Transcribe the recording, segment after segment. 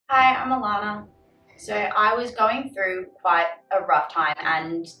Hi, I'm Alana. So I was going through quite a rough time,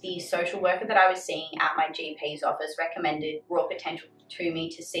 and the social worker that I was seeing at my GP's office recommended Raw Potential to me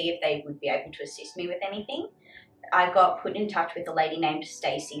to see if they would be able to assist me with anything. I got put in touch with a lady named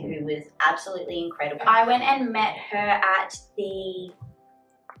Stacey who was absolutely incredible. I went and met her at the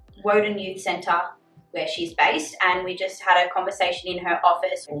Woden Youth Centre where she's based, and we just had a conversation in her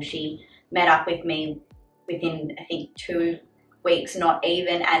office. She met up with me within, I think, 2 weeks, not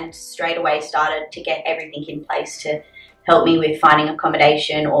even, and straight away started to get everything in place to help me with finding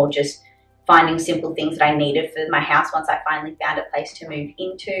accommodation or just finding simple things that I needed for my house once I finally found a place to move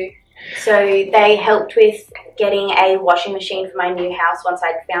into. So they helped with getting a washing machine for my new house once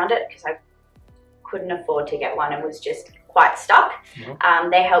I'd found it, because I couldn't afford to get one and was just quite stuck.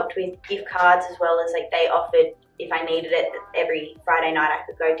 They helped with gift cards, as well as they offered, if I needed it, every Friday night I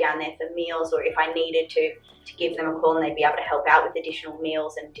could go down there for meals, or if I needed to give them a call and they'd be able to help out with additional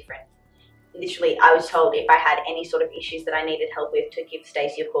meals and different. Literally, I was told if I had any sort of issues that I needed help with to give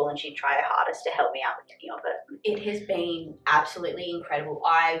Stacey a call and she'd try her hardest to help me out with any of it. It has been absolutely incredible.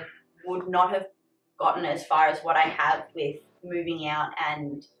 I would not have gotten as far as what I have with moving out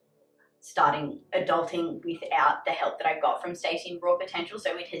and starting adulting without the help that I got from Stacey and Raw Potential,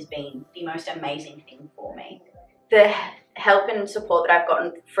 so it has been the most amazing thing for me. The help and support that I've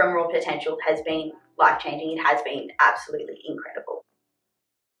gotten from Raw Potential has been life-changing. It has been absolutely incredible.